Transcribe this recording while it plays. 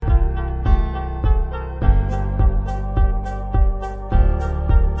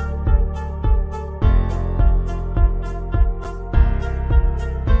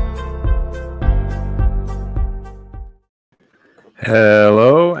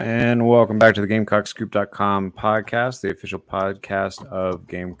welcome back to the GamecockScoop.com podcast, the official podcast of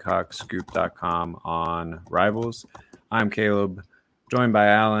GamecockScoop.com on Rivals. I'm Caleb, joined by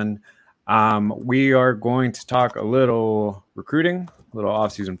Alan. We are going to talk a little recruiting, a little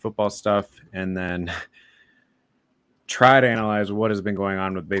offseason football stuff, and then try to analyze what has been going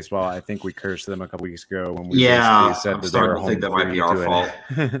on with baseball. I think we cursed them a couple weeks ago when we basically said that they were home. I think that might be our fault.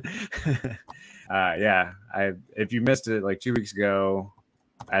 If you missed it like 2 weeks ago,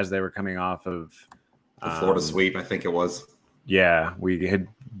 as they were coming off of the Florida sweep, I think it was. Yeah, we had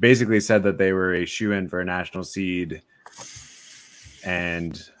basically said that they were a shoe-in for a national seed,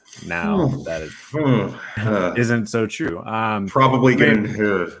 and now that isn't so true. Probably getting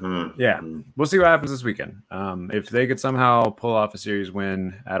we'll see what happens this weekend. If they could somehow pull off a series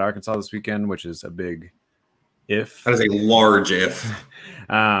win at Arkansas this weekend, which is a big if. That is a large if.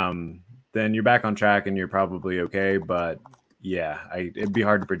 Then you're back on track and you're probably okay, but yeah, it'd be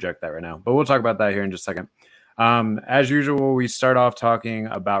hard to project that right now, but we'll talk about that here in just a second. As usual, we start off talking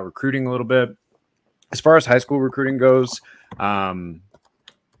about recruiting a little bit. As far as high school recruiting goes,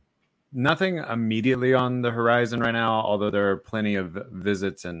 nothing immediately on the horizon right now, although there are plenty of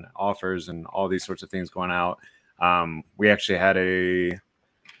visits and offers and all these sorts of things going out. We actually had a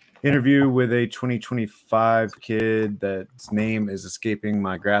interview with a 2025 kid that's name is escaping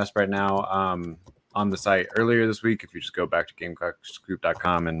my grasp right now. On the site earlier this week, if you just go back to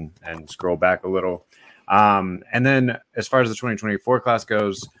GamecockScoop.com and scroll back a little. And then as far as the 2024 class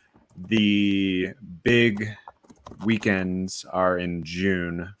goes, the big weekends are in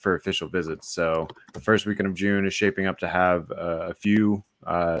June for official visits. So the first weekend of June is shaping up to have a few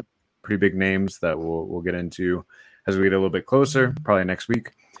pretty big names that we'll get into as we get a little bit closer, probably next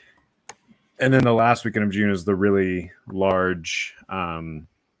week. And then the last weekend of June is the really large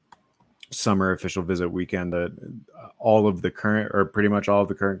summer official visit weekend that all of the current, or pretty much all of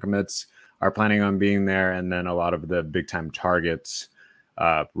the current commits are planning on being there. And then a lot of the big time targets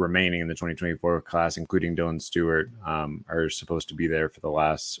remaining in the 2024 class, including Dylan Stewart, are supposed to be there for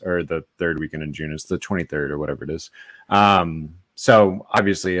the third weekend in June. It's the 23rd or whatever it is. So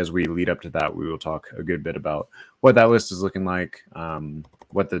obviously, as we lead up to that, we will talk a good bit about what that list is looking like,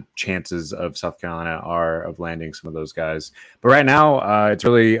 what the chances of South Carolina are of landing some of those guys. But right now, it's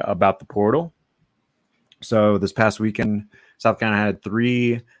really about the portal. So this past weekend, South Carolina had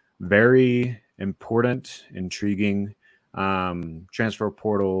 3 very important, intriguing transfer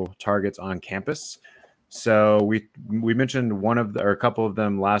portal targets on campus. So we mentioned a couple of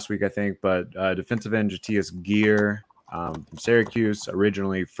them last week, I think, but defensive end Jatius Gear from Syracuse,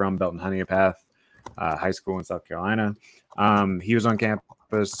 originally from Belton Honeypath High School in South Carolina. He was on campus.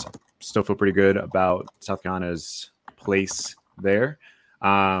 Still feel pretty good about South Carolina's place there.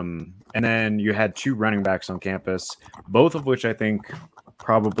 And then you had 2 running backs on campus, both of which I think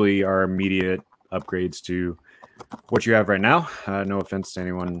probably are immediate upgrades to what you have right now. No offense to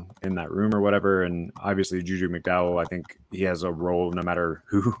anyone in that room or whatever. And obviously Juju McDowell, I think he has a role no matter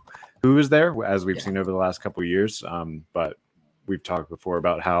who is there, as we've seen over the last couple of years. But we've talked before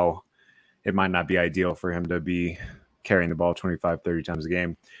about how it might not be ideal for him to be carrying the ball 25, 30 times a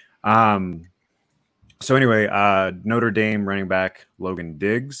game. So anyway, Notre Dame running back Logan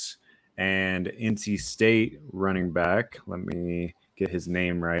Diggs and NC State running back, let me get his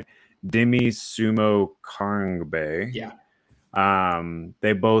name right, Demi Sumo Karngbe. Yeah.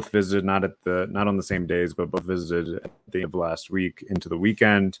 They both visited not on the same days, but both visited at the end of last week into the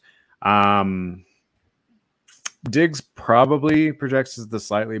weekend. Diggs probably projects as the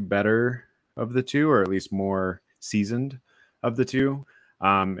slightly better of the two, or at least more seasoned of the two.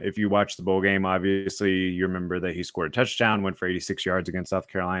 If you watch the bowl game, obviously you remember that he scored a touchdown, went for 86 yards against South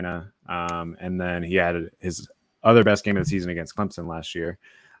Carolina. And then he had his other best game of the season against Clemson last year.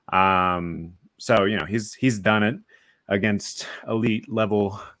 So, he's done it against elite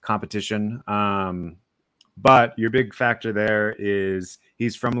level competition. But your big factor there is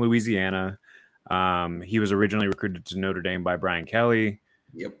he's from Louisiana. He was originally recruited to Notre Dame by Brian Kelly.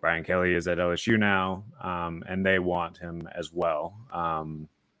 Yep. Brian Kelly is at LSU now, and they want him as well.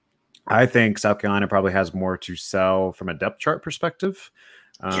 I think South Carolina probably has more to sell from a depth chart perspective.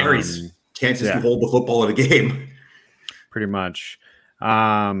 Carries chances to hold the football in a game. Pretty much. He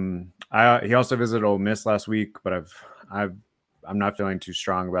also visited Ole Miss last week, but I'm not feeling too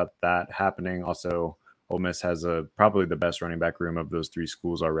strong about that happening. Also, Ole Miss has probably the best running back room of those 3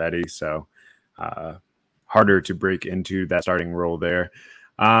 schools already, so harder to break into that starting role there.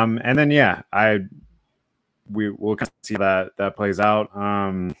 And then we'll kind of see that plays out.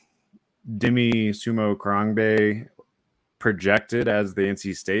 Demi Sumo Karangbe projected as the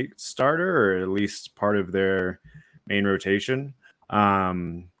NC State starter, or at least part of their main rotation.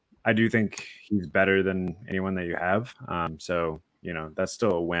 I do think he's better than anyone that you have. So, that's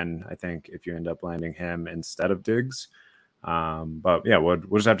still a win, I think, if you end up landing him instead of Diggs. But yeah, we'll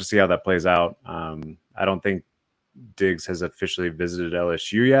just have to see how that plays out. I don't think Diggs has officially visited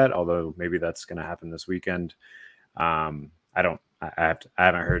LSU yet, although maybe that's going to happen this weekend. I haven't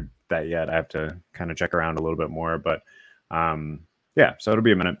heard that yet. I have to kind of check around a little bit more, but yeah, so it'll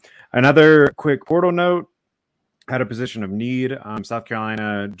be a minute. Another quick portal note. At a position of need, South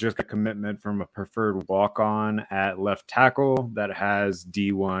Carolina just got commitment from a preferred walk-on at left tackle that has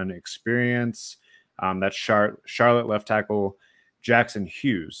D1 experience. That's Charlotte left tackle Jackson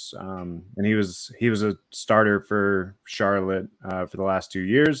Hughes, and he was a starter for Charlotte for the last 2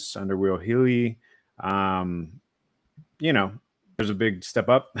 years under Will Healy. There's a big step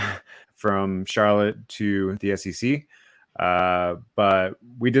up from Charlotte to the SEC. But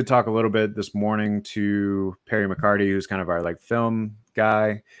we did talk a little bit this morning to Perry McCarty, who's kind of our film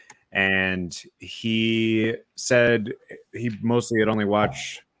guy. And he said he mostly had only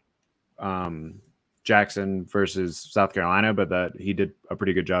watched Jackson versus South Carolina, but that he did a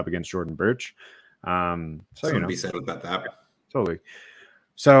pretty good job against Jordan Birch. Something to be said about that. Totally.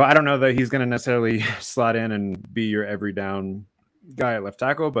 So I don't know that he's going to necessarily slot in and be your every down guy at left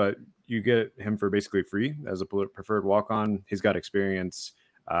tackle, but you get him for basically free as a preferred walk-on. He's got experience,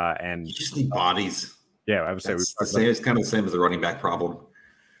 and you just need bodies. Yeah, I would say it's kind of the same as the running back problem.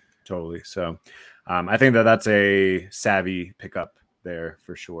 Totally. So I think that's a savvy pickup there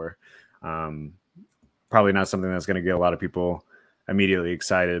for sure. Probably not something that's going to get a lot of people immediately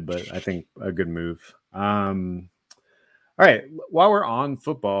excited, but I think a good move. All right, while we're on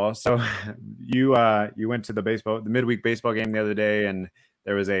football, so you went to the midweek baseball game the other day, and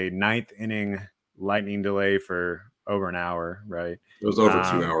there was a 9th inning lightning delay for over an hour, right? It was over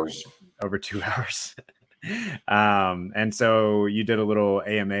 2 hours. Over 2 hours. And so you did a little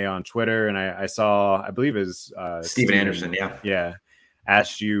AMA on Twitter, and I saw, I believe is Steven Anderson, yeah,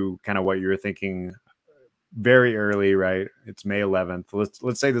 asked you kind of what you were thinking very early, right? It's May 11th.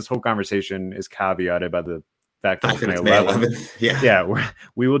 Let's say this whole conversation is caveated by the fact that it's May 11th. Yeah,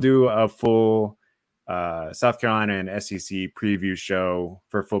 we will do a full South Carolina and SEC preview show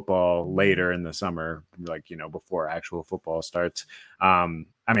for football later in the summer, before actual football starts. I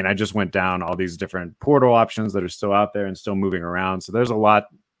just went down all these different portal options that are still out there and still moving around. So there's a lot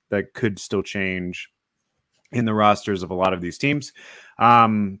that could still change in the rosters of a lot of these teams.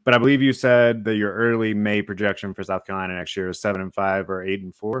 But I believe you said that your early May projection for South Carolina next year is 7-5 or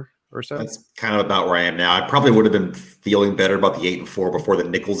 8-4 or so. That's kind of about where I am now. I probably would have been feeling better about the 8-4 before the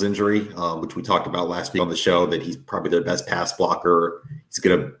Nichols injury, which we talked about last week on the show, that he's probably their best pass blocker. He's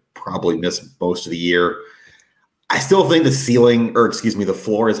going to probably miss most of the year. I still think the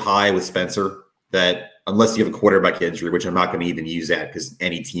floor is high with Spencer, that unless you have a quarterback injury, which I'm not going to even use that because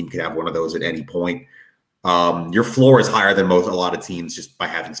any team could have one of those at any point. Your floor is higher than a lot of teams just by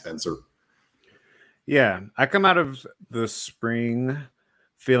having Spencer. Yeah, I come out of the spring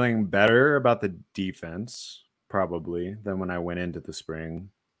feeling better about the defense probably than when I went into the spring,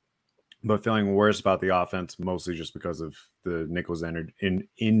 but feeling worse about the offense, mostly just because of the Nichols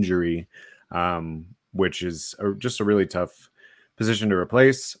injury, which is just a really tough position to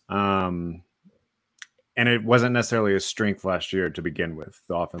replace. And it wasn't necessarily a strength last year to begin with,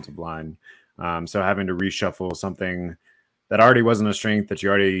 the offensive line. So having to reshuffle something that already wasn't a strength, that you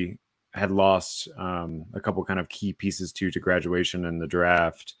already had lost a couple kind of key pieces to graduation and the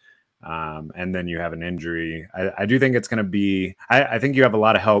draft, and then you have an injury. I do think it's going to be, I think you have a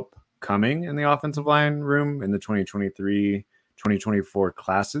lot of help coming in the offensive line room in the 2023-2024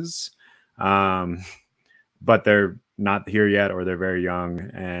 classes, but they're not here yet, or they're very young.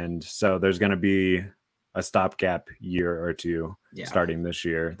 And so there's going to be a stopgap year or two starting this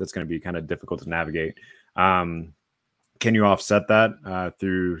year. That's going to be kind of difficult to navigate. Can you offset that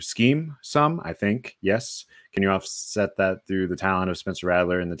through scheme? Some, I think, yes. Can you offset that through the talent of Spencer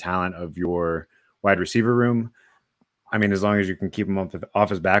Rattler and the talent of your wide receiver room? As long as you can keep him off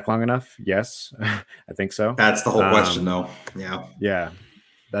his back long enough, yes, I think so. That's the whole question, though. Yeah,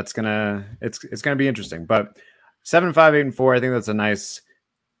 it's gonna be interesting. But 7-5, 8-4, I think that's a nice,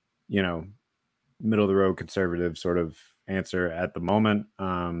 middle of the road conservative sort of answer at the moment.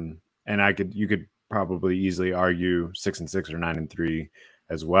 And you could probably easily argue 6-6 or 9-3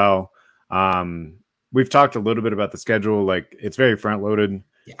 as well. We've talked a little bit about the schedule. It's very front loaded.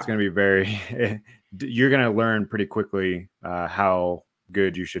 Yeah. It's going to be you're going to learn pretty quickly how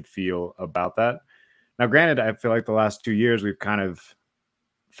good you should feel about that. Now, granted, I feel like the last 2 years we've kind of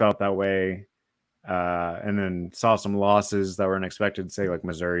felt that way, and then saw some losses that were unexpected, say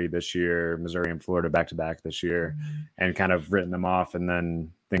Missouri and Florida back-to-back this year, and kind of written them off. And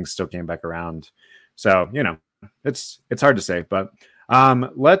then things still came back around. So, it's hard to say, but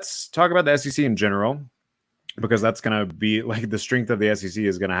let's talk about the SEC in general, because that's going to be like the strength of the SEC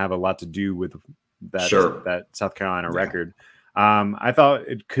is going to have a lot to do with that South Carolina record. I thought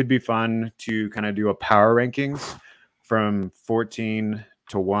it could be fun to kind of do a power rankings from 14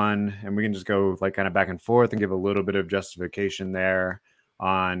 to 1, and we can just go like kind of back and forth and give a little bit of justification there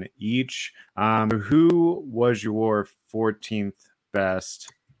on each. Who was your 14th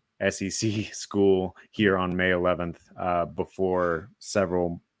best SEC school here on May 11th before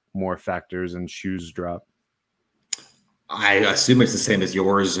several more factors and shoes drop? I assume it's the same as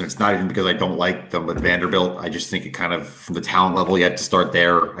yours, and it's not even because I don't like them with Vanderbilt. I just think it kind of, from the talent level, you have to start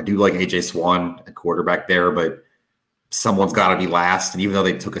there. I do like AJ Swan at quarterback there, but someone's got to be last. And even though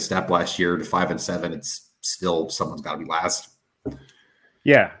they took a step last year to 5-7, it's still someone's got to be last.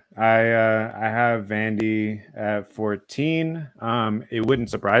 Yeah, I have Vandy at 14. It wouldn't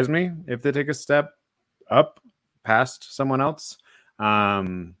surprise me if they take a step up past someone else,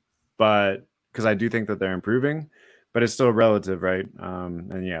 but because I do think that they're improving. But it's still relative, right?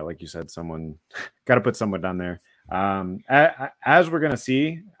 And yeah, like you said, someone got to put someone down there. As we're going to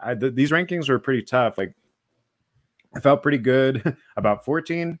see, these rankings were pretty tough. Like, I felt pretty good about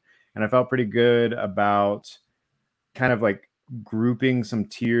 14, and I felt pretty good about kind of like grouping some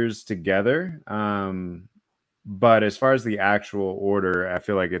tiers together. But as far as the actual order, I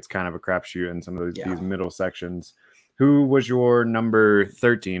feel like it's kind of a crapshoot in some of these middle sections. Who was your number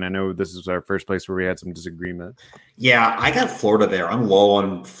 13? I know this is our first place where we had some disagreement. Yeah, I got Florida there. I'm low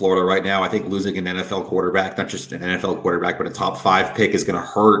on Florida right now. I think losing an NFL quarterback, not just an NFL quarterback, but a top 5 pick is going to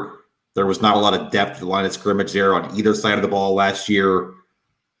hurt. There was not a lot of depth at the line of scrimmage there on either side of the ball last year.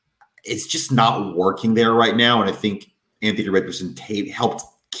 It's just not working there right now. And I think Anthony Richardson helped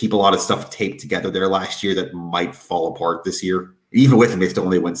keep a lot of stuff taped together there last year that might fall apart this year. Even with him, they still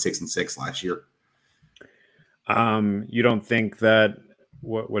only went 6-6 last year. You don't think that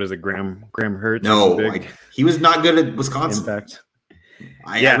what is it, Graham Hurts? No, he was not good at Wisconsin. Impact.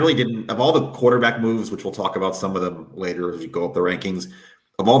 I really didn't. Of all the quarterback moves, which we'll talk about some of them later as we go up the rankings,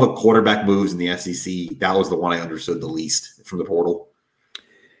 of all the quarterback moves in the SEC, that was the one I understood the least from the portal.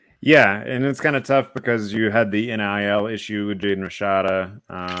 Yeah, and it's kind of tough because you had the NIL issue with Jaden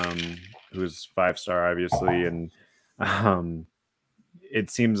Rashada, who's 5-star, obviously, and it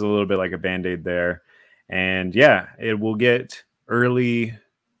seems a little bit like a Band-Aid there. And yeah, it will get early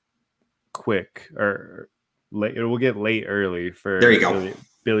quick, or late. It will get late early for there you go.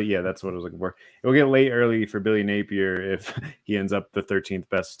 Billy. Yeah, that's what I was looking for. It will get late early for Billy Napier if he ends up the 13th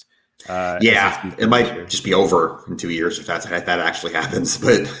best. It might just be over in 2 years if that actually happens.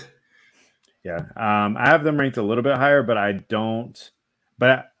 But yeah, I have them ranked a little bit higher, but I don't.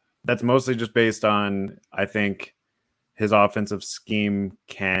 But that's mostly just based on, I think, his offensive scheme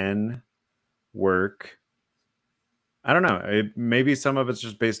can work. I don't know. Maybe some of it's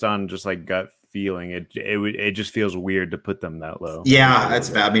just based on just like gut feeling. It just feels weird to put them that low. Yeah,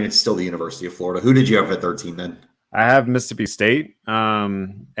 that's bad. I mean, it's still the University of Florida. Who did you have at 13 then? I have Mississippi State,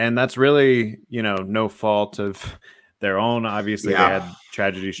 and that's really no fault of their own. Obviously, they had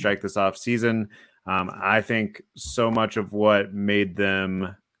tragedy strike this off season. I think so much of what made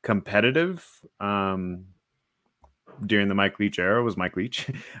them competitive during the Mike Leach era was Mike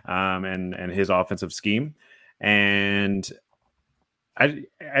Leach and his offensive scheme. And I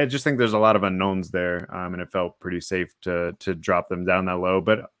just think there's a lot of unknowns there, and it felt pretty safe to drop them down that low.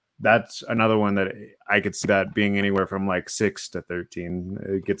 But that's another one that I could see that being anywhere from like 6 to 13.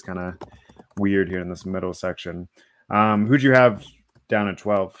 It gets kind of weird here in this middle section. Who'd you have down at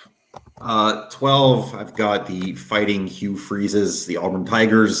 12? 12, I've got the Fighting Hugh Freezes, the Auburn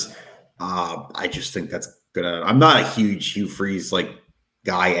Tigers. I just think that's I'm not a huge Hugh Freeze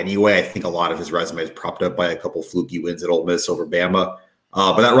guy anyway. I think a lot of his resume is propped up by a couple fluky wins at Ole Miss over Bama.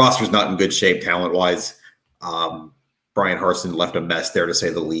 But that roster's not in good shape talent-wise. Brian Harsin left a mess there, to say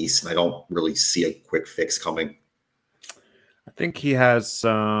the least, and I don't really see a quick fix coming. I think he has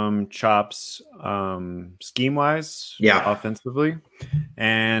some chops scheme-wise, offensively,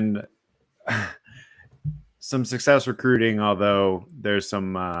 and some success recruiting, although there's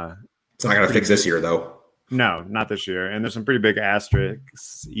some... it's not going to fix this year, though. No, not this year. And there's some pretty big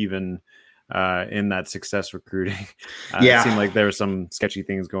asterisks even in that success recruiting. It seemed like there were some sketchy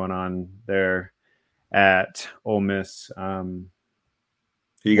things going on there at Ole Miss.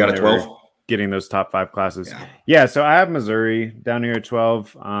 You got a 12? Getting those top 5 classes. Yeah, so I have Missouri down here at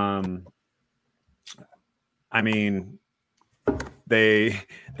 12. I mean, they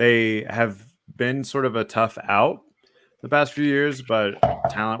have been sort of a tough out the past few years, but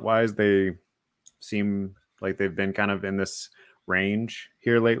talent-wise, they seem like they've been kind of in this range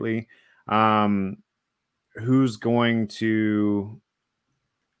here lately. Who's going to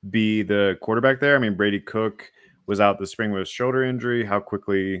be the quarterback there? I mean, Brady Cook was out this spring with a shoulder injury. How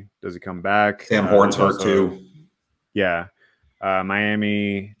quickly does he come back? Sam Horn's hurt too. Yeah.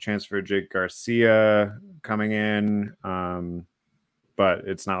 Miami transfer Jake Garcia coming in. But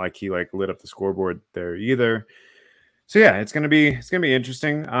it's not like he lit up the scoreboard there either. So yeah, it's gonna be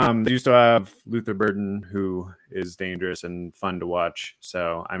interesting. They used to have Luther Burden, who is dangerous and fun to watch.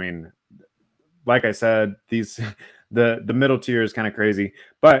 So I mean, like I said, the middle tier is kind of crazy.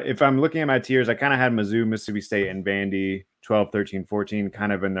 But if I'm looking at my tiers, I kind of had Mizzou, Mississippi State, and Vandy 12, 13, 14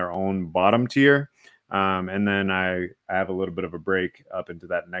 kind of in their own bottom tier. And then I have a little bit of a break up into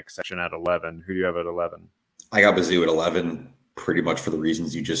that next section at 11. Who do you have at 11? I got Mizzou at 11, pretty much for the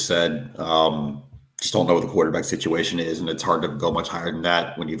reasons you just said. Just don't know what the quarterback situation is, and it's hard to go much higher than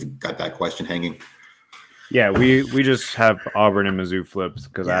that when you've got that question hanging. Yeah, we just have Auburn and Mizzou flips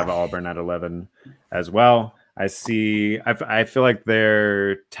because I have Auburn at 11 as well. I feel like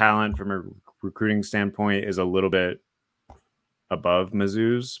their talent from a recruiting standpoint is a little bit above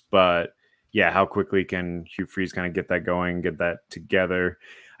Mizzou's, but yeah, how quickly can Hugh Freeze kind of get that going, get that together?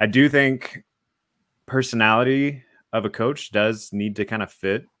 I do think personality of a coach does need to kind of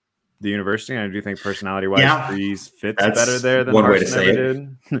fit the university, and I do think personality-wise, Freeze fits better there than Harsin ever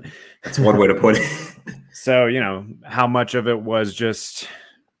did. That's one way to put it. So, how much of it was just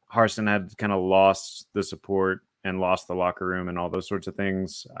Harsin had kind of lost the support and lost the locker room and all those sorts of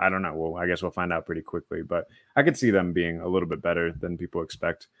things? I don't know. Well, I guess we'll find out pretty quickly, but I could see them being a little bit better than people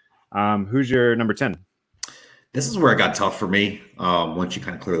expect. Who's your number 10? This is where it got tough for me once you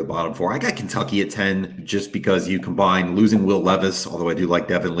kind of clear the bottom four. I got Kentucky at 10 just because you combine losing Will Levis, although I do like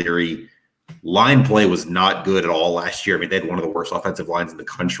Devin Leary. Line play was not good at all last year. I mean, they had one of the worst offensive lines in the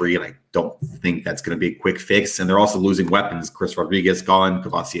country, and I don't think that's going to be a quick fix. And they're also losing weapons. Chris Rodriguez gone,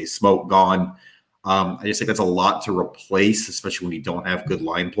 Cavassier Smoke gone. I just think that's a lot to replace, especially when you don't have good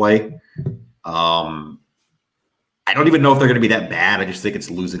line play. I don't even know if they're going to be that bad. I just think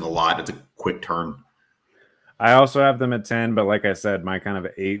it's losing a lot. It's a quick turn. I also have them at 10, but like I said, my kind of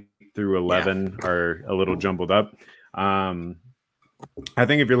 8 through 11 are a little jumbled up. I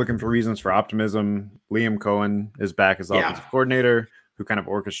think if you're looking for reasons for optimism, Liam Cohen is back as offensive coordinator, who kind of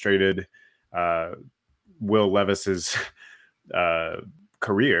orchestrated Will Levis's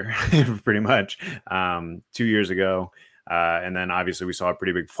career pretty much 2 years ago. And then obviously we saw a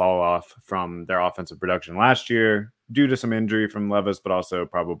pretty big fall off from their offensive production last year due to some injury from Levis, but also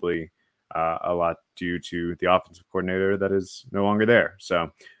probably a lot due to the offensive coordinator that is no longer there.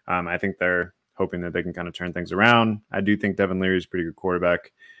 So I think they're hoping that they can kind of turn things around. I do think Devin Leary is a pretty good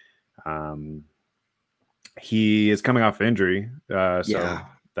quarterback. He is coming off an injury, so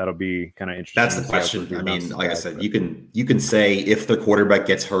that'll be kind of interesting. That's the question. I mean, like I said, you can say if the quarterback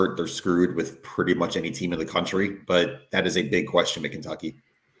gets hurt, they're screwed with pretty much any team in the country, but that is a big question to Kentucky.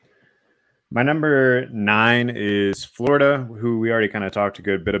 My number 9 is Florida, who we already kind of talked a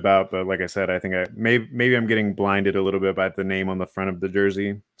good bit about. But like I said, I think maybe I'm getting blinded a little bit by the name on the front of the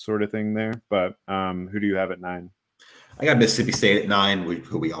jersey sort of thing there. But who do you have at 9? I got Mississippi State at 9,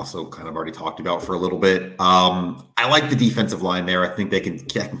 who we also kind of already talked about for a little bit. I like the defensive line there. I think I can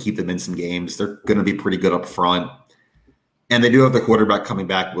keep them in some games. They're going to be pretty good up front. And they do have the quarterback coming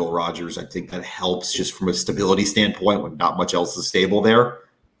back, Will Rogers. I think that helps just from a stability standpoint when not much else is stable there.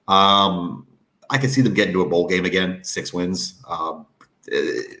 I can see them getting to a bowl game again, 6 wins.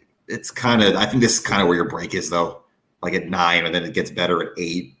 It's kind of, I think this is kind of where your break is though, like at 9, and then it gets better at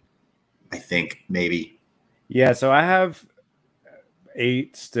 8, I think maybe. Yeah. So I have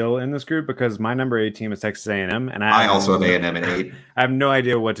 8 still in this group because my number 8 team is Texas A&M. And I also have A&M at 8. I have no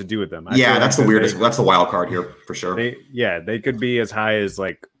idea what to do with them. That's the weirdest. That's the wild card here for sure. They could be as high as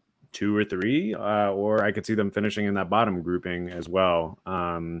like 2 or 3, or I could see them finishing in that bottom grouping as well.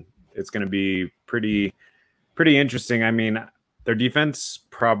 It's going to be pretty interesting. I mean, their defense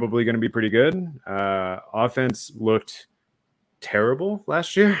probably going to be pretty good. Offense looked terrible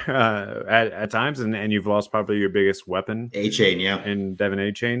last year at times, and you've lost probably your biggest weapon, A-Chain, in Devin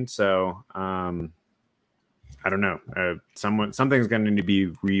A-Chain. So I don't know. Something's going to need to be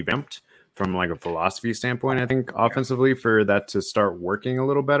revamped from like a philosophy standpoint, I think, offensively, for that to start working a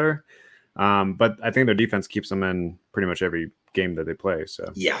little better. But I think their defense keeps them in pretty much every game that they play. So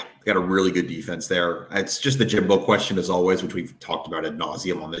yeah, got a really good defense there. It's just the Jimbo question as always, which we've talked about ad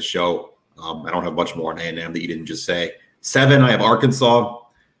nauseum on this show. I don't have much more on A&M that you didn't just say. 7, I have Arkansas.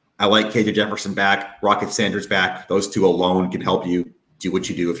 I like KJ Jefferson back, Rocket Sanders back. Those 2 alone can help you do what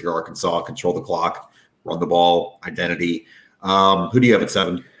you do if you're Arkansas, control the clock, run the ball, identity. Who do you have at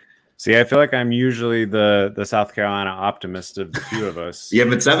 7? See, I feel like I'm usually the South Carolina optimist of the two of us. You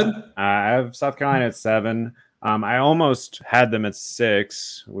have them at 7? I have South Carolina at 7. I almost had them at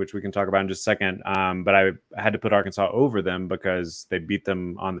 6, which we can talk about in just a second. But I had to put Arkansas over them because they beat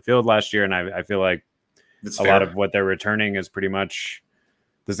them on the field last year, and I feel like That's a fair. lot of what they're returning is pretty much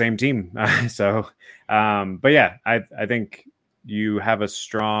the same team. But yeah, I think you have a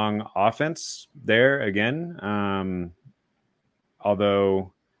strong offense there again.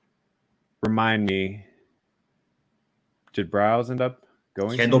 Although, remind me, did Browse end up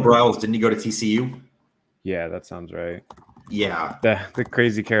going? Kendall Browse, didn't he go to TCU? Yeah, that sounds right. Yeah. The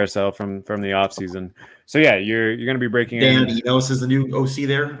crazy carousel from the offseason. So yeah, you're going to be breaking Dan in. Enos is the new OC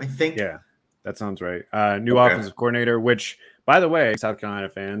there, I think. Yeah, that sounds right. New offensive coordinator, which, by the way, South Carolina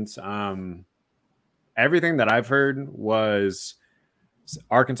fans, everything that I've heard was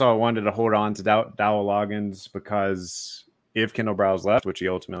Arkansas wanted to hold on to Dowell Loggins because if Kendall Browse left, which he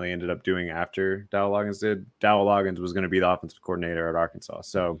ultimately ended up doing after Dowell Loggins did, Dowell Loggins was going to be the offensive coordinator at Arkansas.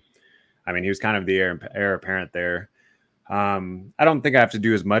 So, I mean, he was kind of the heir apparent there. I don't think I have to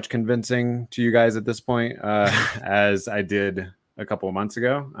do as much convincing to you guys at this point as I did a couple of months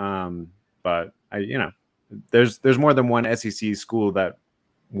ago. But there's more than one SEC school that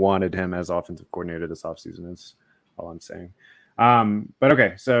wanted him as offensive coordinator this offseason is all I'm saying. But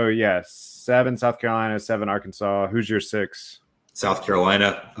okay, so yeah, 7 South Carolina, 7 Arkansas. Who's your 6? South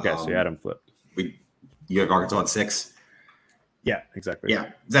Carolina. Okay, so you had them flipped. You have Arkansas at 6? Yeah, exactly.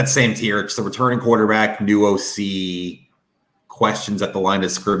 Yeah, that same tier. Just a returning quarterback, new OC, questions at the line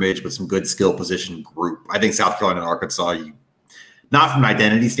of scrimmage with some good skill position group. I think South Carolina and Arkansas, not from an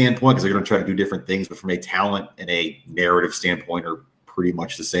identity standpoint because they're going to try to do different things, but from a talent and a narrative standpoint are pretty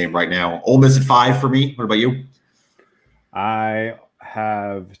much the same right now. Ole Miss at 5 for me. What about you? I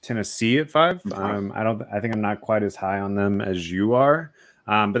have Tennessee at 5. I think I'm not quite as high on them as you are.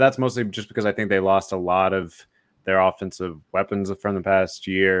 But that's mostly just because I think they lost a lot of their offensive weapons from the past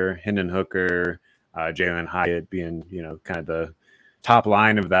year. Hendon Hooker, Jalen Hyatt being, kind of the top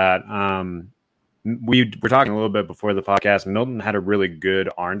line of that. We were talking a little bit before the podcast. Milton had a really good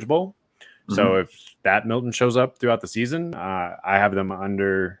Orange Bowl. Mm-hmm. So if that Milton shows up throughout the season, I have them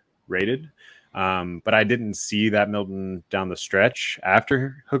underrated. But I didn't see that Milton down the stretch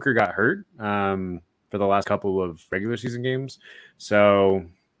after Hooker got hurt for the last couple of regular season games. So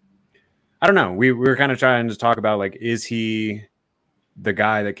I don't know. We were kind of trying to talk about, like, is he the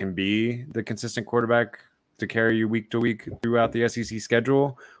guy that can be the consistent quarterback to carry you week to week throughout the SEC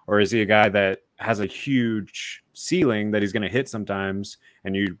schedule? Or is he a guy that has a huge ceiling that he's going to hit sometimes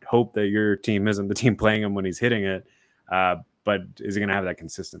and you hope that your team isn't the team playing him when he's hitting it? But is he going to have that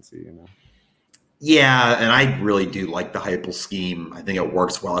consistency, Yeah, and I really do like the Heupel scheme. I think it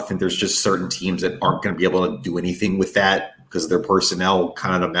works well. I think there's just certain teams that aren't going to be able to do anything with that because of their personnel,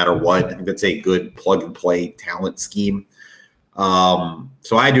 kind of no matter what. I think that's a good plug-and-play talent scheme.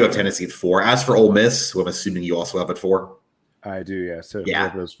 So I do have Tennessee at 4. As for Ole Miss, who I'm assuming you also have at 4. I do, yeah. So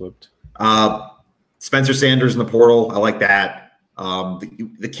yeah, those flipped. Spencer Sanders in the portal, I like that.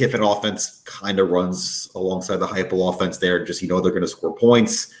 The Kiffin offense kind of runs alongside the Heupel offense there. Just, they're going to score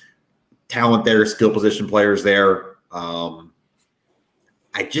points. Talent there, skill position players there.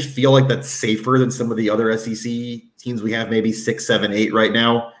 I just feel like that's safer than some of the other SEC teams we have, maybe 6, 7, 8 right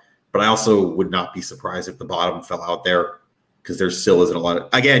now. But I also would not be surprised if the bottom fell out there because there still isn't a lot of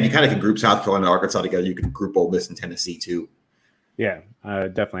 – again, you kind of can group South Carolina and Arkansas together. You can group Ole Miss and Tennessee too. Yeah,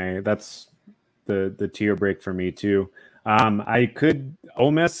 definitely. That's the tier break for me too. I could –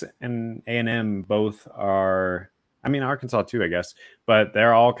 Ole Miss and A&M both are – I mean, Arkansas too, I guess, but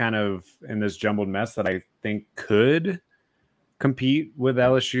they're all kind of in this jumbled mess that I think could compete with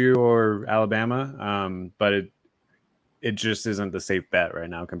LSU or Alabama. But it just isn't the safe bet right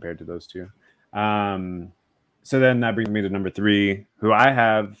now compared to those two. So then that brings me to number 3, who I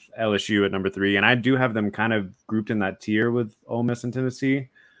have LSU at number 3, and I do have them kind of grouped in that tier with Ole Miss and Tennessee.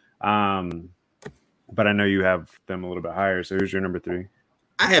 But I know you have them a little bit higher. So who's your number 3?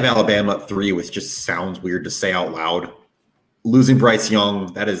 I have Alabama at 3, which just sounds weird to say out loud. Losing Bryce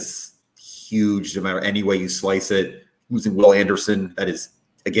Young, that is huge no matter any way you slice it. Losing Will Anderson, that is,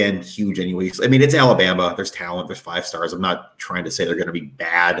 again, huge anyway. I mean, it's Alabama. There's talent. There's 5 stars. I'm not trying to say they're going to be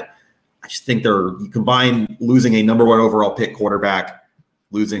bad. I just think you combine losing a number 1 overall pick quarterback,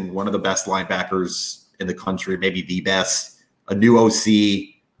 losing one of the best linebackers in the country, maybe the best, a new OC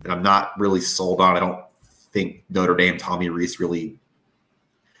that I'm not really sold on. I don't think Notre Dame, Tommy Rees really –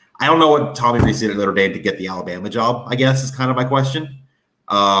 I don't know what Tommy Rees did at Notre Dame to get the Alabama job, I guess, is kind of my question.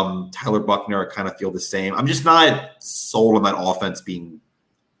 Tyler Buchner, I kind of feel the same. I'm just not sold on that offense being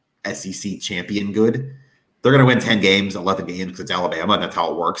SEC champion good. They're going to win 10 games, 11 games because it's Alabama, and that's how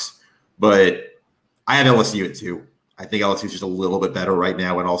it works. but I have LSU at 2. I think LSU is just a little bit better right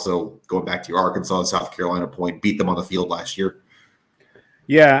now, and also going back to your Arkansas and South Carolina point, beat them on the field last year.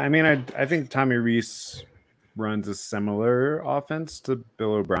 Yeah, I mean, I think Tommy Rees runs a similar offense to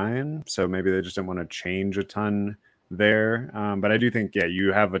Bill O'Brien, so maybe they just didn't want to change a ton there. But I do think, yeah,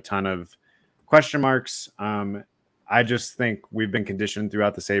 you have a ton of question marks. I just think we've been conditioned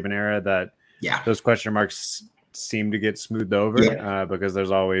throughout the Saban era that those question marks seem to get smoothed over because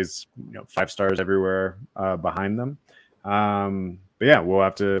there's always 5 stars everywhere behind them. But yeah, we'll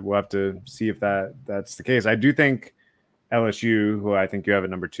have to see if that's the case. I do think LSU, who I think you have at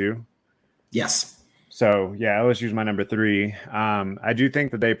number 2. Yes. So yeah, LSU is my number 3. I do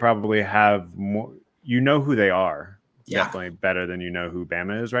think that they probably have more. You know who they are. Definitely better than who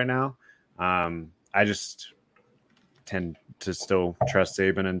Bama is right now. I just tend to still trust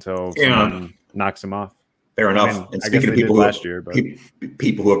Saban until someone knocks him off. Fair enough. And speaking of people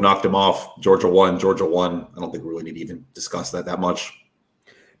people who have knocked him off, Georgia won. I don't think we really need to even discuss that much.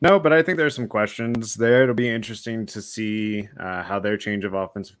 No, but I think there's some questions there. It'll be interesting to see how their change of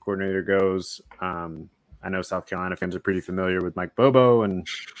offensive coordinator goes. I know South Carolina fans are pretty familiar with Mike Bobo, and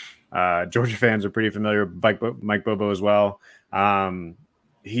Georgia fans are pretty familiar with Mike Bobo as well.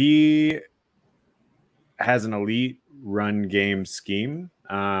 He has an elite run game scheme,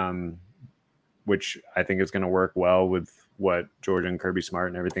 which I think is going to work well with what Georgia and Kirby Smart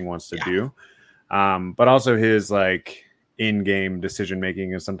and everything wants to do. But also his in-game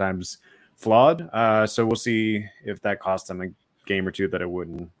decision-making is sometimes flawed. So we'll see if that costs them a game or two that it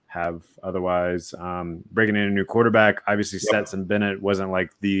wouldn't have otherwise. Bringing in a new quarterback, obviously Stetson Bennett wasn't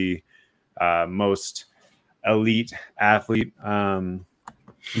like the most elite athlete,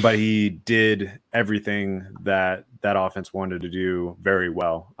 but he did everything that offense wanted to do very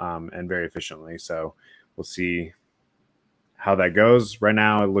well and very efficiently. So we'll see how that goes. Right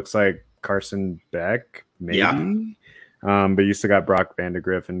now, it looks like Carson Beck, maybe. But you still got Brock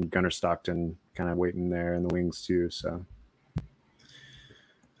Vandegrift and Gunnar Stockton kind of waiting there in the wings too. So,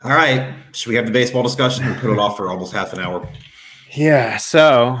 all right, should we have the baseball discussion? We put it off for almost half an hour. Yeah.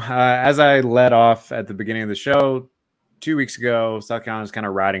 So as I led off at the beginning of the show, 2 weeks ago, South Carolina's kind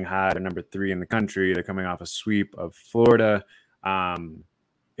of riding high. They're number 3 in the country. They're coming off a sweep of Florida.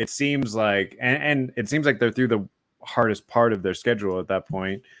 It seems like, and it seems like they're through the hardest part of their schedule at that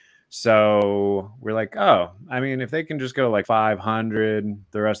point. So we're like, oh, I mean, if they can just go 500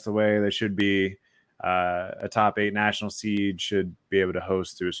 the rest of the way, they should be a top 8 national seed, should be able to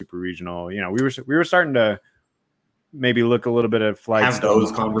host through a super regional. We were starting to maybe look a little bit at flights. Have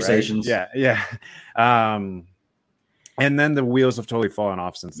those conversations. Right? Yeah. And then the wheels have totally fallen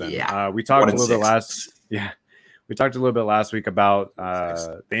off since then. We talked a little bit last week about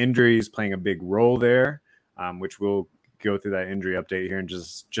the injuries playing a big role there, which we'll go through that injury update here in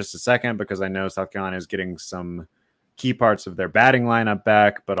just a second, because I know South Carolina is getting some key parts of their batting lineup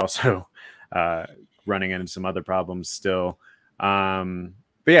back, but also running into some other problems still. But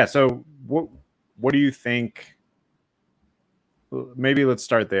yeah, so what do you think? Maybe let's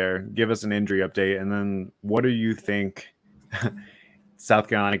start there. Give us an injury update, and then what do you think South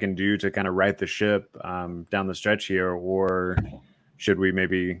Carolina can do to kind of right the ship down the stretch here, or should we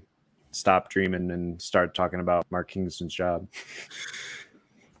maybe stop dreaming and start talking about Mark Kingston's job?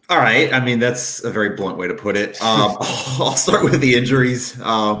 All right. I mean, that's a very blunt way to put it. I'll start with the injuries.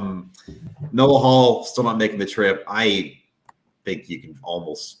 Noah Hall still not making the trip. I think you can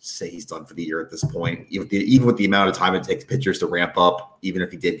almost say he's done for the year at this point. Even with the amount of time it takes pitchers to ramp up, even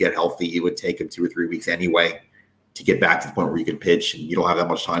if he did get healthy, it would take him 2 or 3 weeks anyway to get back to the point where you can pitch, and you don't have that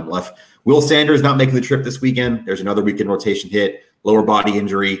much time left. Will Sanders not making the trip this weekend. There's another weekend rotation hit, lower body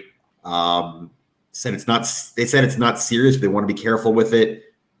injury. They said it's not serious, but they want to be careful with it.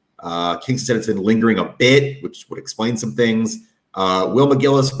 Kingston said it's been lingering a bit, which would explain some things. Will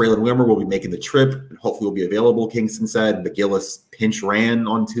McGillis, Braylon Wimmer will be making the trip and hopefully will be available, Kingston said. McGillis pinch ran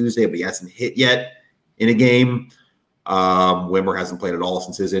on Tuesday, but he hasn't hit yet in a game. Wimmer hasn't played at all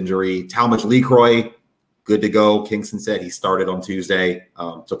since his injury. Talmadge LeCroy, good to go. Kingston said he started on Tuesday,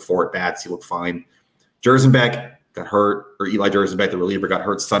 took 4 at-bats. He looked fine. Jersenbeck got hurt, or Eli Jersenbeck, the reliever, got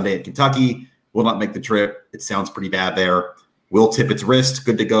hurt Sunday in Kentucky. Will not make the trip. It sounds pretty bad there. Will Tippett's wrist,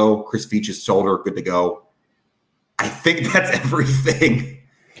 good to go. Chris Veach's shoulder, good to go. I think that's everything.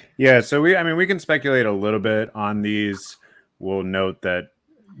 Yeah, so we can speculate a little bit on these. We'll note that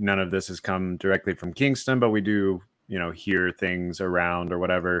none of this has come directly from Kingston, but we do, hear things around or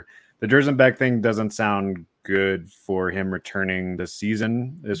whatever. The Jersenbeck thing doesn't sound good for him returning this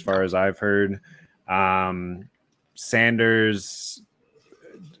season, as far as I've heard. Sanders,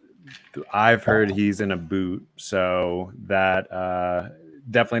 I've heard he's in a boot, so that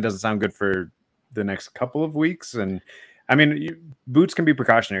definitely doesn't sound good for the next couple of weeks. And I mean, boots can be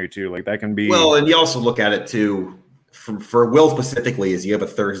precautionary too. Like that can be. Well, and you also look at it too. For Will specifically, is you have a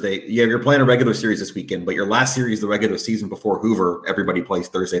Thursday. You're playing a regular series this weekend, but your last series, the regular season before Hoover, everybody plays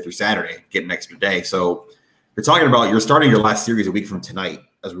Thursday through Saturday, get an extra day. So you're talking about you're starting your last series a week from tonight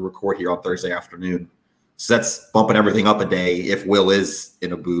as we record here on Thursday afternoon. So that's bumping everything up a day. If Will is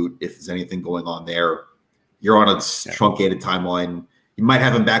in a boot, if there's anything going on there, you're on a truncated timeline. You might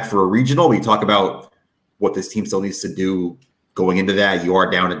have him back for a regional. We talk about what this team still needs to do going into that. You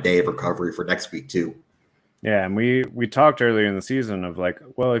are down a day of recovery for next week too. Yeah, and we talked earlier in the season of like,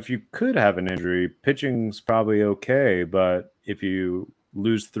 well, if you could have an injury, pitching's probably okay, but if you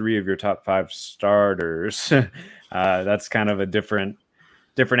lose 3 of your top 5 starters, that's kind of a different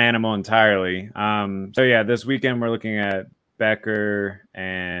animal entirely. So yeah, this weekend we're looking at Becker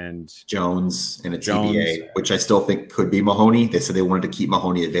and Jones and a TBA, which I still think could be Mahoney. They said they wanted to keep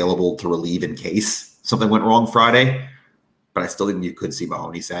Mahoney available to relieve in case something went wrong Friday, but I still think you could see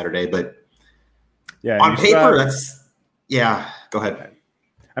Mahoney Saturday. But yeah, on paper, go ahead.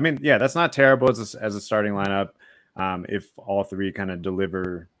 I mean, yeah, that's not terrible as a starting lineup. If all 3 kind of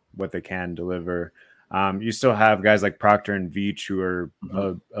deliver what they can deliver, you still have guys like Proctor and Veach who are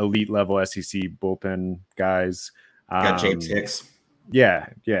elite level SEC bullpen guys. Got James Hicks. Yeah.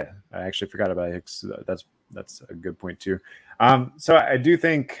 I actually forgot about Hicks. That's a good point too. So I do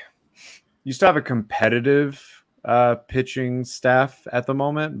think you still have a competitive pitching staff at the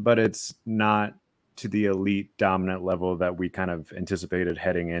moment, but it's not to the elite dominant level that we kind of anticipated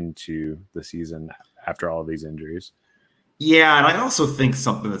heading into the season after all of these injuries. Yeah, and I also think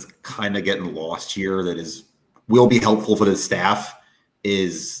something that's kind of getting lost here that will be helpful for the staff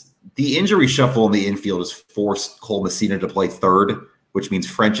is the injury shuffle in the infield has forced Cole Messina to play third, which means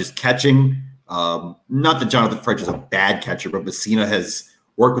French is catching. Not that Jonathan French is a bad catcher, but Messina has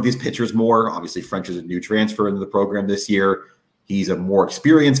worked with these pitchers more. Obviously, French is a new transfer into the program this year. He's a more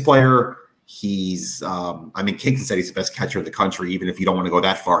experienced player. He's, Kingston said he's the best catcher in the country, even if you don't want to go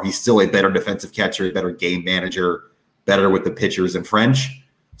that far. He's still a better defensive catcher, a better game manager, better with the pitchers than French.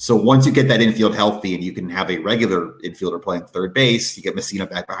 So once you get that infield healthy and you can have a regular infielder playing third base, you get Messina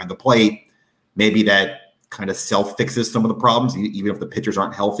back behind the plate, maybe that kind of self-fixes some of the problems, even if the pitchers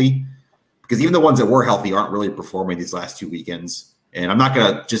aren't healthy. Because even the ones that were healthy aren't really performing these last 2 weekends. And I'm not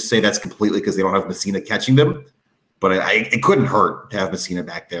going to just say that's completely because they don't have Messina catching them. But it couldn't hurt to have Messina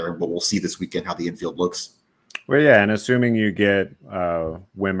back there, but we'll see this weekend how the infield looks. Well, yeah, and assuming you get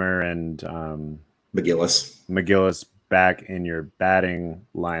Wimmer and McGillis back in your batting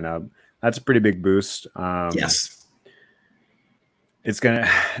lineup, that's a pretty big boost. Yes, it's gonna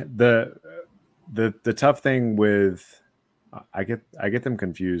the tough thing with I get them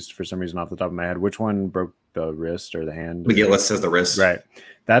confused for some reason off the top of my head. Which one broke the wrist or the hand? McGillis says the wrist, right?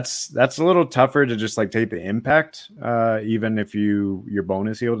 That's a little tougher to just like take the impact. Even if your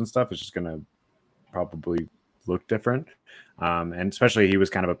bonus healed and stuff, it's just gonna probably look different. And especially he was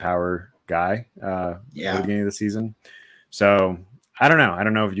kind of a power guy at the beginning of the season. So I don't know. I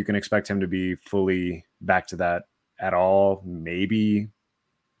don't know if you can expect him to be fully back to that at all. Maybe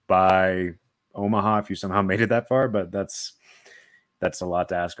by Omaha if you somehow made it that far, but that's a lot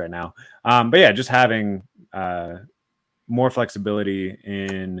to ask right now. But yeah, just having more flexibility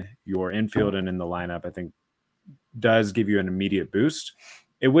in your infield and in the lineup, I think does give you an immediate boost.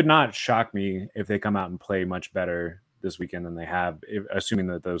 It would not shock me if they come out and play much better this weekend than they have, assuming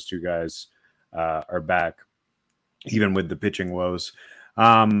that those 2 guys are back, even with the pitching woes.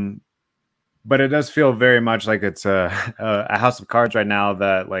 But it does feel very much like it's a house of cards right now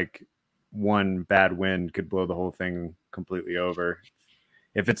that like one bad win could blow the whole thing completely over,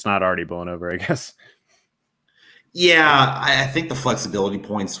 if it's not already blown over, I guess. Yeah, I think the flexibility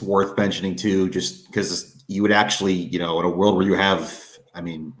point's worth mentioning too, just because you would actually, in a world where you have,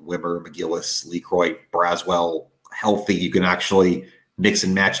 Wimmer, McGillis, LeCroy, Braswell healthy, you can actually mix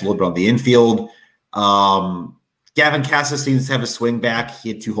and match a little bit on the infield. Gavin Casas seems to have a swing back. He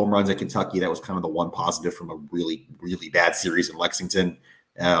had 2 home runs at Kentucky. That was kind of the one positive from a really, really bad series in Lexington.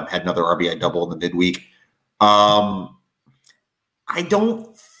 Had another RBI double in the midweek. I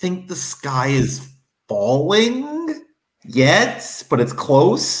don't think the sky is falling yet, but it's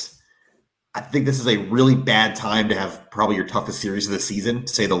close. I think this is a really bad time to have probably your toughest series of the season,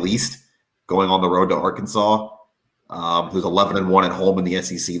 to say the least, going on the road to Arkansas, who's 11-1 at home in the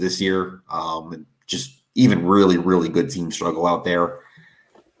SEC this year. And just even really, really good team struggle out there.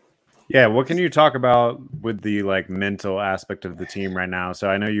 Yeah, what can you talk about with the like mental aspect of the team right now? So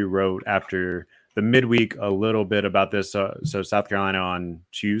I know you wrote after the midweek a little bit about this. So South Carolina on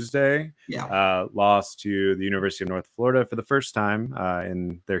Tuesday lost to the University of North Florida for the first time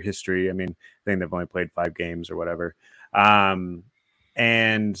in their history. I mean, I think they've only played 5 games or whatever.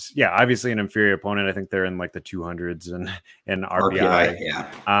 And yeah, obviously an inferior opponent. I think they're in like the 200s and RPI.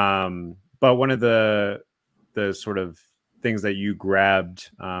 Yeah. But one of the sort of things that you grabbed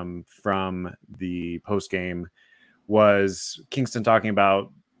from the post game was Kingston talking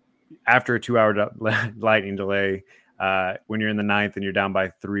about after a 2-hour lightning delay, when you're in the 9th and you're down by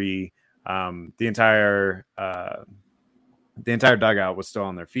 3, the entire dugout was still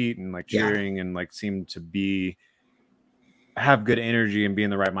on their feet and like cheering and like seemed to have good energy and be in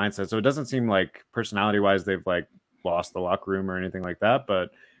the right mindset. So it doesn't seem like personality wise they've like lost the locker room or anything like that.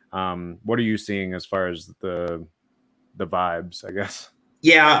 But what are you seeing as far as the vibes, I guess?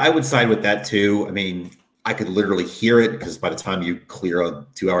 Yeah, I would side with that too. I mean, I could literally hear it because by the time you clear a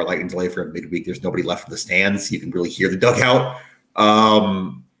 2-hour lightning delay for a midweek, there's nobody left in the stands. You can really hear the dugout.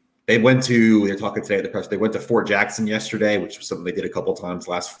 They're talking today at the press. They went to Fort Jackson yesterday, which was something they did a couple times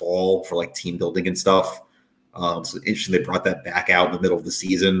last fall for like team building and stuff. So interesting they brought that back out in the middle of the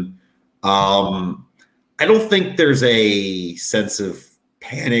season. I don't think there's a sense of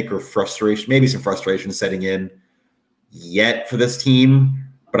panic or frustration, maybe some frustration setting in yet for this team.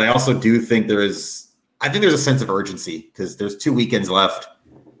 But I also do think there's a sense of urgency because there's 2 weekends left.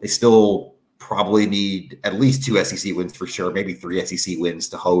 They still probably need at least 2 SEC wins for sure, maybe 3 SEC wins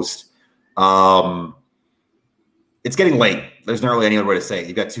to host. It's getting late. There's not really any other way to say it.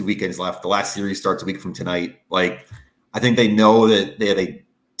 You've got 2 weekends left. The last series starts a week from tonight. Like, I think they know that they have a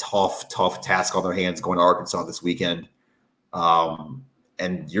tough task on their hands going to Arkansas this weekend.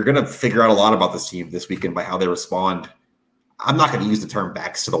 And you're going to figure out a lot about this team this weekend by how they respond. I'm not going to use the term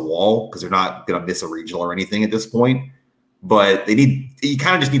backs to the wall because they're not going to miss a regional or anything at this point. But you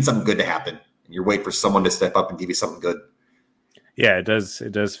kind of just need something good to happen. And you're waiting for someone to step up and give you something good. Yeah, it does.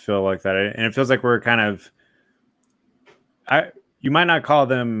 It does feel like that. And it feels like we're kind of, you might not call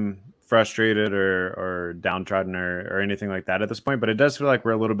them frustrated or downtrodden or anything like that at this point, but it does feel like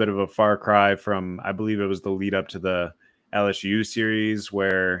we're a little bit of a far cry from, I believe it was the lead up to the LSU series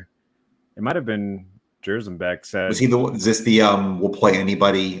where it might have been Jersenbeck said. Is this the we'll play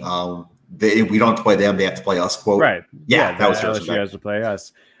anybody? We don't play them, they have to play us quote. Right. Yeah, that was LSU has to play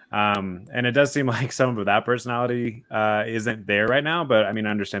us. And it does seem like some of that personality isn't there right now, but I mean,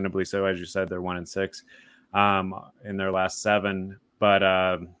 understandably so. As you said, they're 1-6 in their last 7,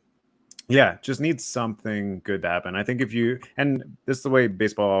 but yeah, just needs something good to happen. I think and this is the way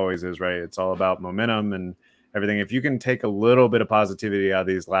baseball always is, right? It's all about momentum and everything. If you can take a little bit of positivity out of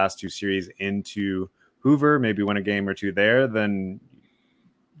these last 2 series into Hoover, maybe win a game or 2 there, then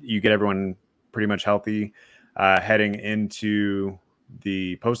you get everyone pretty much healthy heading into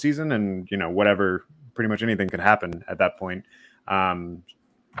the postseason, and whatever, pretty much anything could happen at that point.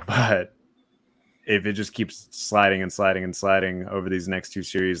 But if it just keeps sliding over these next 2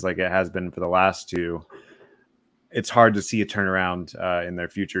 series like it has been for the last 2, it's hard to see a turnaround in their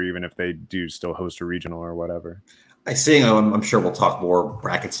future, even if they do still host a regional or whatever. I'm sure we'll talk more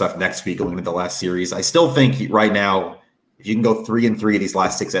bracket stuff next week going into the last series. I still think right now, if you can go 3-3 of these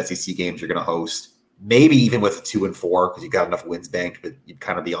last 6 SEC games you're going to host, maybe even with 2-4 because you've got enough wins banked, but you'd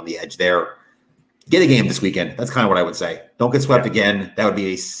kind of be on the edge there. Get a game this weekend. That's kind of what I would say. Don't get swept again. That would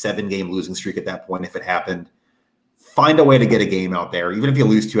be a 7-game losing streak at that point if it happened. Find a way to get a game out there. Even if you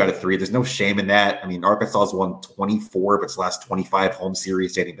lose 2 out of 3, there's no shame in that. I mean, Arkansas has won 24 of its last 25 home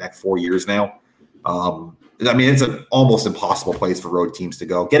series dating back 4 years now. I mean, it's an almost impossible place for road teams to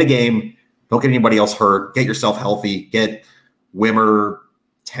go. Get a game. Don't get anybody else hurt. Get yourself healthy. Get Wimmer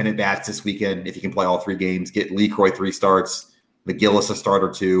 10 at-bats this weekend if you can play all 3 games. Get Lee Croy 3 starts. McGillis a start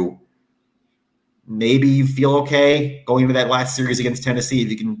or 2. Maybe you feel okay going into that last series against Tennessee if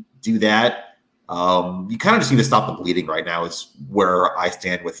you can do that. You kind of just need to stop the bleeding right now is where I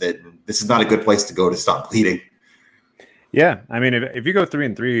stand with it. And this is not a good place to go to stop bleeding. Yeah, I mean, if you go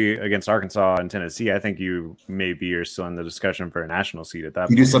 3-3 against Arkansas and Tennessee, I think you're still in the discussion for a national seed at that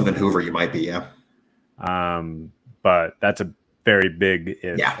point. You do something in Hoover, you might be, yeah. But that's a very big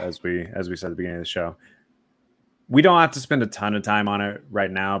if, as we said at the beginning of the show. We don't have to spend a ton of time on it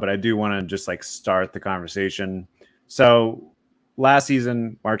right now, but I do want to just like start the conversation. So last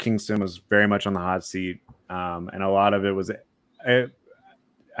season, Mark Kingston was very much on the hot seat, and a lot of it was.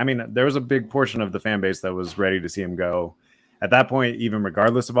 I mean, there was a big portion of the fan base that was ready to see him go at that point, even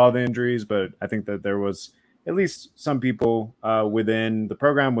regardless of all the injuries. But I think that there was at least some people within the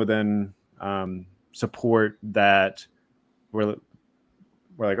program, within support that were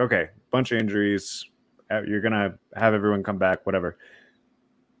like, okay, bunch of injuries. You're going to have everyone come back, whatever.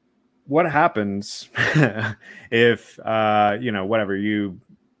 what happens if whatever, you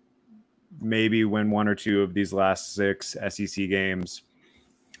maybe win one or two of these last 6 SEC games,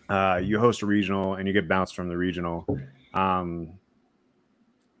 you host a regional and you get bounced from the regional.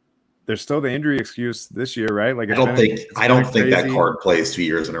 There's still the injury excuse this year, right? Like I don't think that card plays 2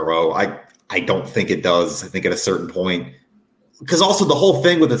 years in a row. I don't think it does. I think at a certain point, because also the whole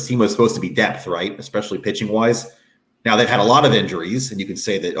thing with this team was supposed to be depth, right? Especially pitching wise. Now they've had a lot of injuries, and you can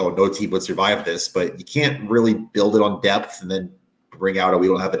say that, oh, no team would survive this, but you can't really build it on depth and then bring out a we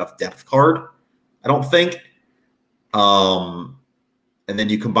don't have enough depth card. I don't think. And then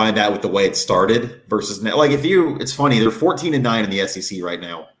you combine that with the way it started versus now. Like it's funny, they're 14-9 in the SEC right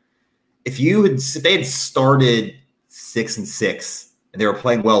now. If they had started 6-6 and they were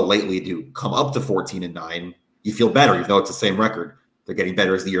playing well lately to come up to 14-9, you feel better, even though it's the same record. They're getting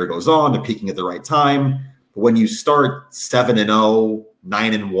better as the year goes on. They're peaking at the right time. But when you start 7-0,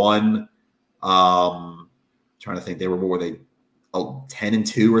 9-1, trying to think, what were they?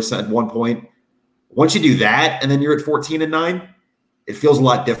 10-2 or so at one point. Once you do that, and then you're at 14-9, it feels a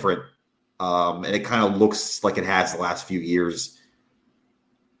lot different. And it kind of looks like it has the last few years.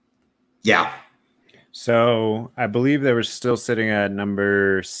 Yeah. So I believe they were still sitting at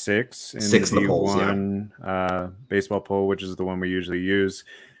number 6 in the D1 baseball poll, which is the one we usually use.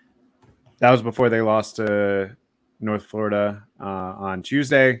 That was before they lost to North Florida on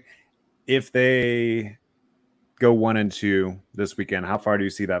Tuesday. If they go 1-2 this weekend, how far do you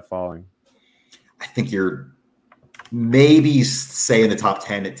see that falling? I think you're maybe say in the top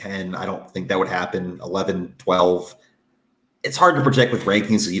 10 at 10. I don't think that would happen. 11, 12. It's hard to project with rankings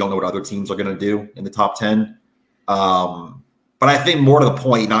because you don't know what other teams are going to do in the top 10. But I think more to the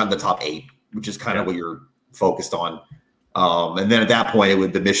point, not in the top 8, which is kind of what you're focused on. And then at that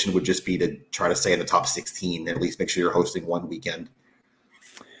point, the mission would just be to try to stay in the top 16, and at least make sure you're hosting one weekend.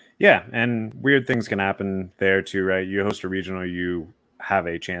 Yeah, and weird things can happen there too, right? You host a regional, you have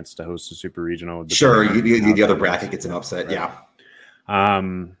a chance to host a super regional. Sure, the other bracket gets an upset, right? Yeah.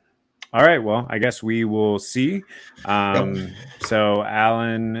 All right, well, I guess we will see. So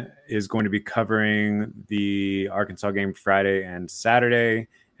Alan is going to be covering the Arkansas game Friday and Saturday,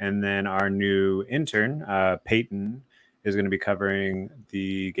 and then our new intern, Peyton, is going to be covering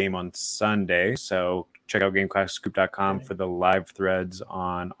the game on Sunday. So check out GamecockScoop.com for the live threads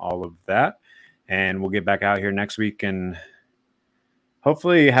on all of that. And we'll get back out here next week and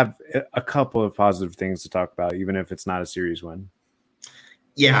hopefully have a couple of positive things to talk about, even if it's not a series win.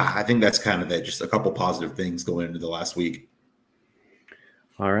 Yeah, I think that's kind of it. Just a couple positive things going into the last week.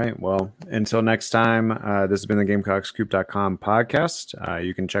 All right. Well, until next time, this has been the GamecockScoop.com podcast.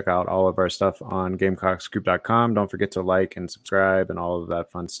 You can check out all of our stuff on GamecockScoop.com. Don't forget to like and subscribe and all of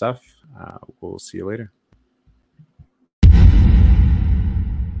that fun stuff. We'll see you later.